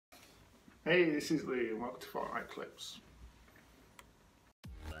Hey, this is Lee and welcome to Fortnite Clips.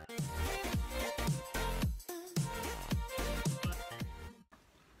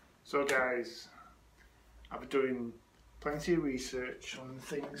 So guys, I've been doing plenty of research on the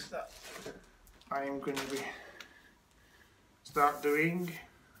things that I am going to start doing.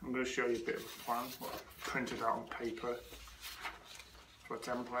 I'm going to show you a bit of a plan, what I've printed out on paper for a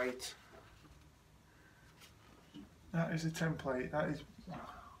template. That is a template, that is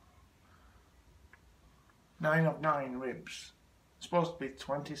 9 of 9 ribs. It's supposed to be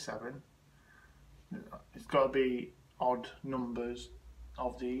 27. It's got to be odd numbers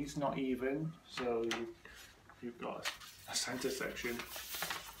of these, not even. So you've got a centre section.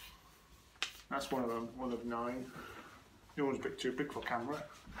 That's one of them, 1 of 9. The one's a bit too big for camera.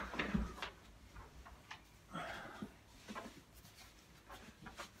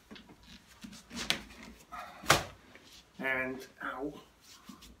 And ow.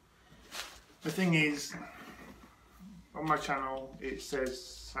 The thing is, on my channel it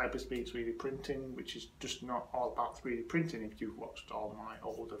says hyperspeed 3D printing, which is just not all about 3D printing if you've watched all my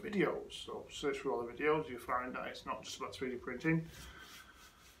older videos. So search for all the videos, you'll find that it's not just about 3D printing,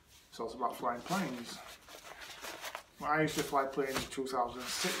 it's also about flying planes. Well, I used to fly planes in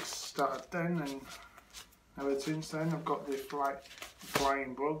 2006, started then, and ever since then I've got the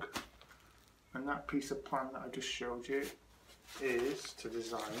flying bug. And that piece of plan that I just showed you is to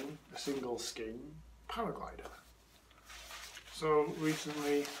design a single skin paraglider. So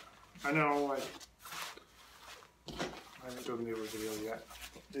recently, I know I haven't done the other video yet.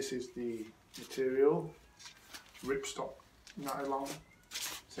 This is the material, ripstop nylon,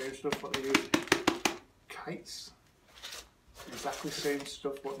 same stuff what they use in kites, exactly same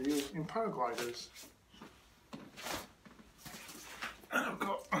stuff what they use in paragliders. And I've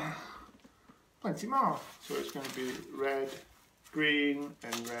got plenty more. So it's going to be red, green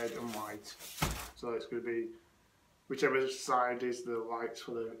and red and white. So it's going to be whichever side is the lights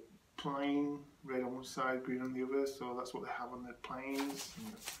for the plane, red on one side, green on the other. So that's what they have on the planes,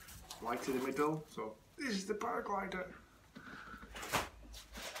 and white in the middle. So this is the paraglider.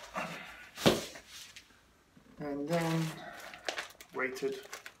 And then weighted,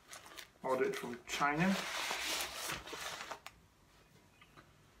 ordered from China.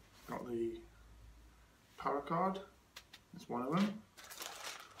 Got the Paraglider, that's one of them.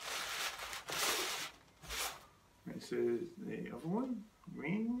 This is the other one,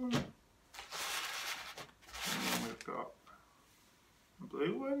 green one. And then we've got a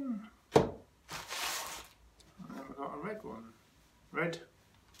blue one. And then we've got a red one. Red,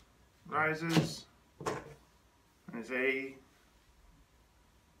 risers, and there's A,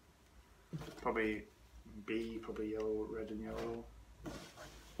 probably B, probably yellow, red and yellow.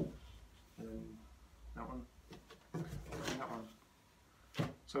 And then that one, and that one.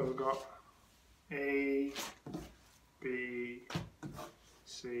 So we've got A, B,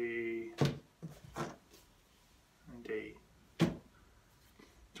 C, and D. So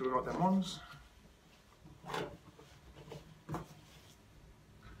we've got them ones.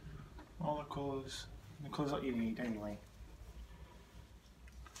 All the colours that you need anyway.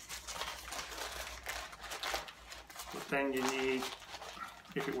 But then you need,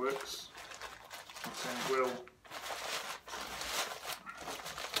 if it works, then it will.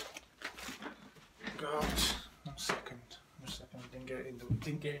 God, one second,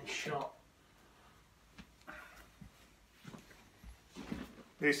 didn't get in shot.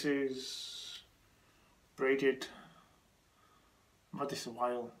 This is braided. I've had this a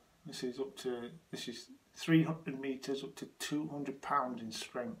while. This is 300 meters up to 200 pounds in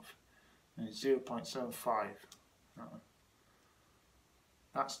strength, and it's 0.75. That one.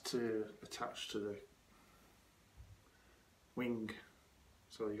 That's to attach to the wing.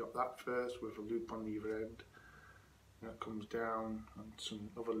 So you got that first with a loop on either end, and that comes down and some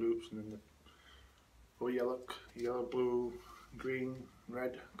other loops, and then the yellow, blue, green,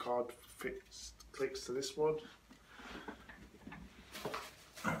 red cord clicks to this one.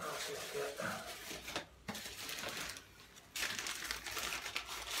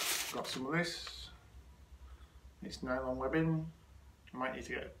 Got some of this. It's nylon webbing. I might need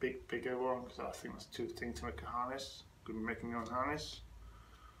to get a bigger one because I think that's too thin to make a harness. Could be making your own harness.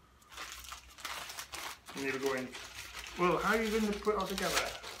 You need to go in. Well, how are you going to put it all together?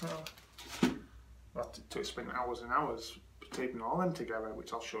 Well, that took spend hours and hours taping all them together,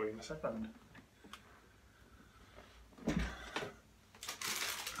 which I'll show you in a second.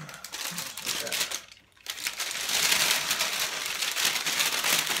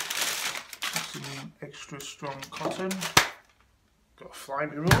 Some extra strong cotton. Got a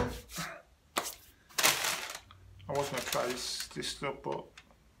flying rule. I was going to try this stuff, but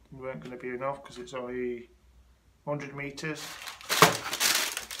weren't going to be enough because it's only 100 metres.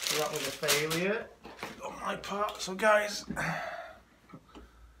 So that was a failure on my part. So guys,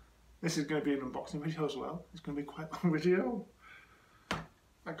 this is going to be an unboxing video as well. It's going to be quite a long video.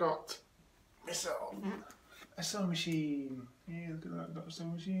 I got myself a sewing machine. Yeah, look at that, I've got a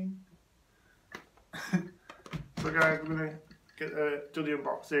sewing machine. So guys, we're going to do the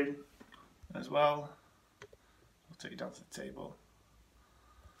unboxing as well. I'll take it down to the table.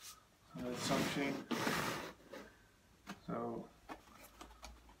 The sewing machine. So,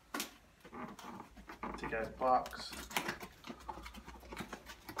 take out the box.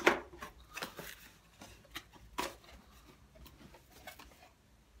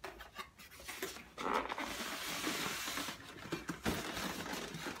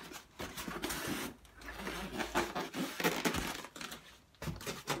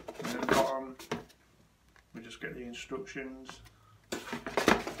 Get the instructions.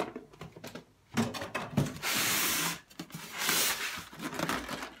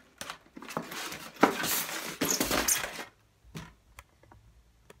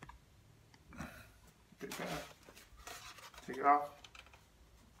 Bit better. Take it off.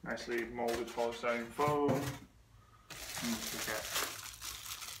 Nicely molded polystyrene foam. And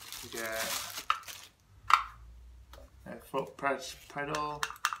you get a foot press pedal.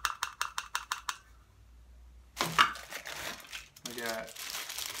 We get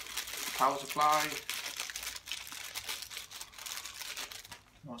power supply.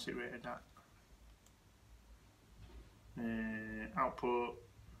 What's it rated at? Output.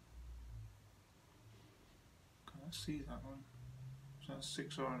 Can I see that one? Is that a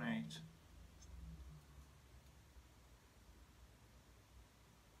 6 or an 8?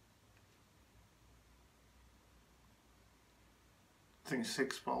 I think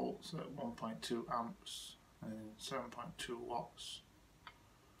 6 volts at 1.2 amps. And 7.2 watts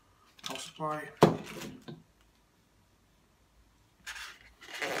power supply.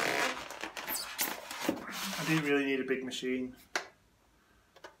 I didn't really need a big machine.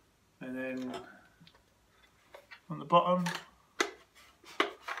 And then on the bottom,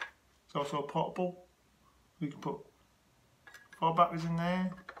 it's also portable. You can put 4 batteries in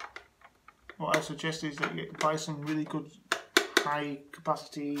there. What I suggest is that you buy some really good high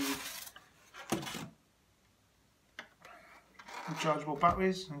capacity rechargeable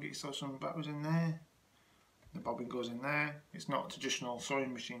batteries and get yourself some batteries in there. The bobbin goes in there. It's not a traditional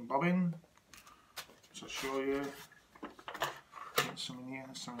sewing machine bobbin, so I'll show you. There's some in here,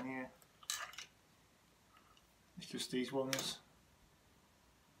 there's some in here. It's just these ones.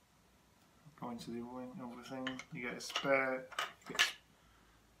 Go into the other thing. You get a spare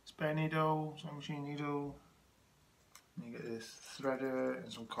needle, sewing machine needle. And you get this threader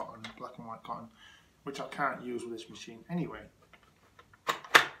and some cotton, black and white cotton, which I can't use with this machine anyway.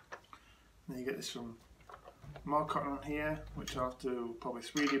 Then you get some more cotton on here, which I'll have to probably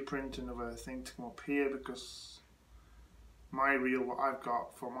 3D print another thing to come up here, because my reel, what I've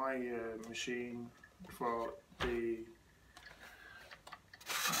got for my machine for the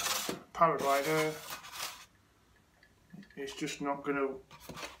Paraglider, it's just not going to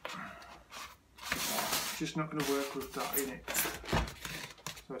work with that in it.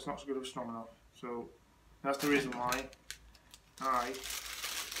 So it's not good strong enough. So that's the reason why I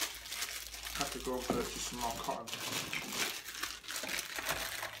have to go and purchase some more cotton.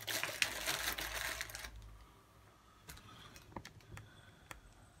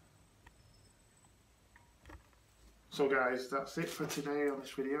 So guys, that's it for today on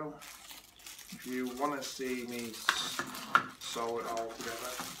this video. If you want to see me sew it all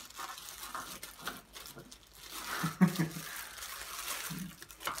together,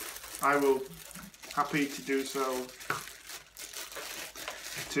 I will happy to do so.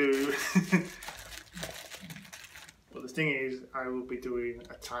 But the thing is, I will be doing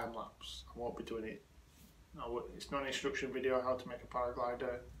a time lapse. I won't be doing it. It's not an instruction video how to make a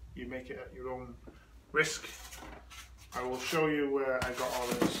paraglider. You make it at your own risk. I will show you where I got all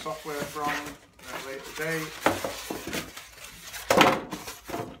the software from later today.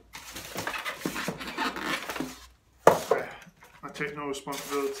 I take no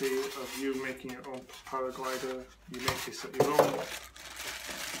responsibility of you making your own paraglider. You make this at your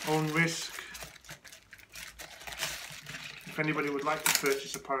own risk. If anybody would like to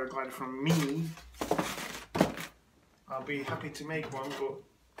purchase a paraglider from me, I'll be happy to make one, but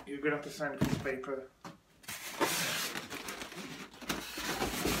you're going to have to sign a piece of paper.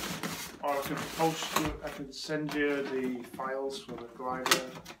 Or I can send you the files for the glider.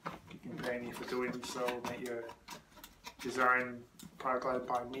 You can pay me for doing so. Make your design paraglider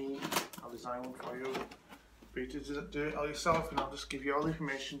by me. I'll design one for you. for you to do it all yourself, and I'll just give you all the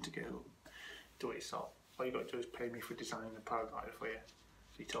information to go do it yourself. All you got to do is pay me for designing the paraglider for you.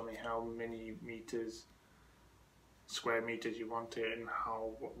 So you tell me how many meters, square meters you want it, and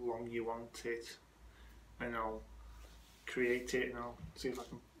what long you want it, and I'll create it, and I'll see if I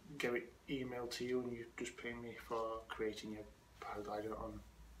can get it emailed to you, and you just pay me for creating your paraglider on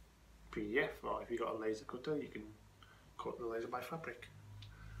PDF. Or if you've got a laser cutter, you can cut the laser by fabric.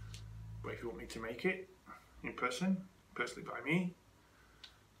 But if you want me to make it in person, personally by me,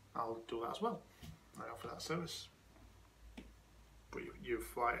 I'll do that as well. I offer that service. But you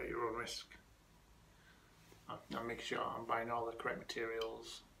fly at your own risk. I'm making sure I'm buying all the correct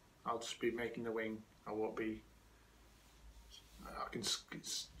materials. I'll just be making the wing. I won't be. I can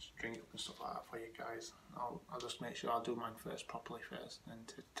string it up and stuff like that for you guys. I'll just make sure I'll do mine properly first, and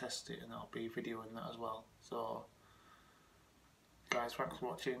to test it, and I'll be videoing that as well. So, guys, thanks for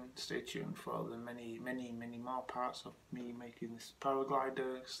watching. Stay tuned for the many more parts of me making this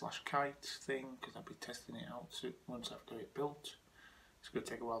paraglider / kite thing, because I'll be testing it out once I've got it built. It's going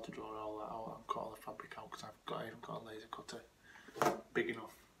to take a while to draw all that out and cut all the fabric out, because I haven't got a laser cutter big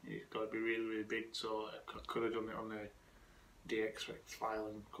enough. It's got to be really big, so I could have done it on the DX file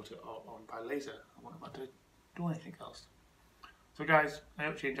and cut it on by laser. I wouldn't have had to do anything else. So guys, I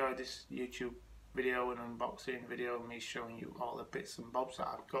hope you enjoyed this YouTube video and unboxing video of me showing you all the bits and bobs that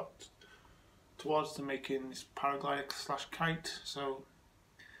I've got towards to making this paraglider / kite. So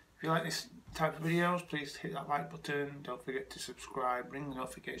if you like this type of videos, please hit that like button, don't forget to subscribe, ring the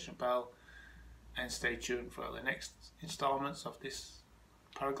notification bell, and stay tuned for the next installments of this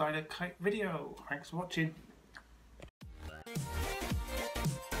paraglider kite video. Thanks for watching.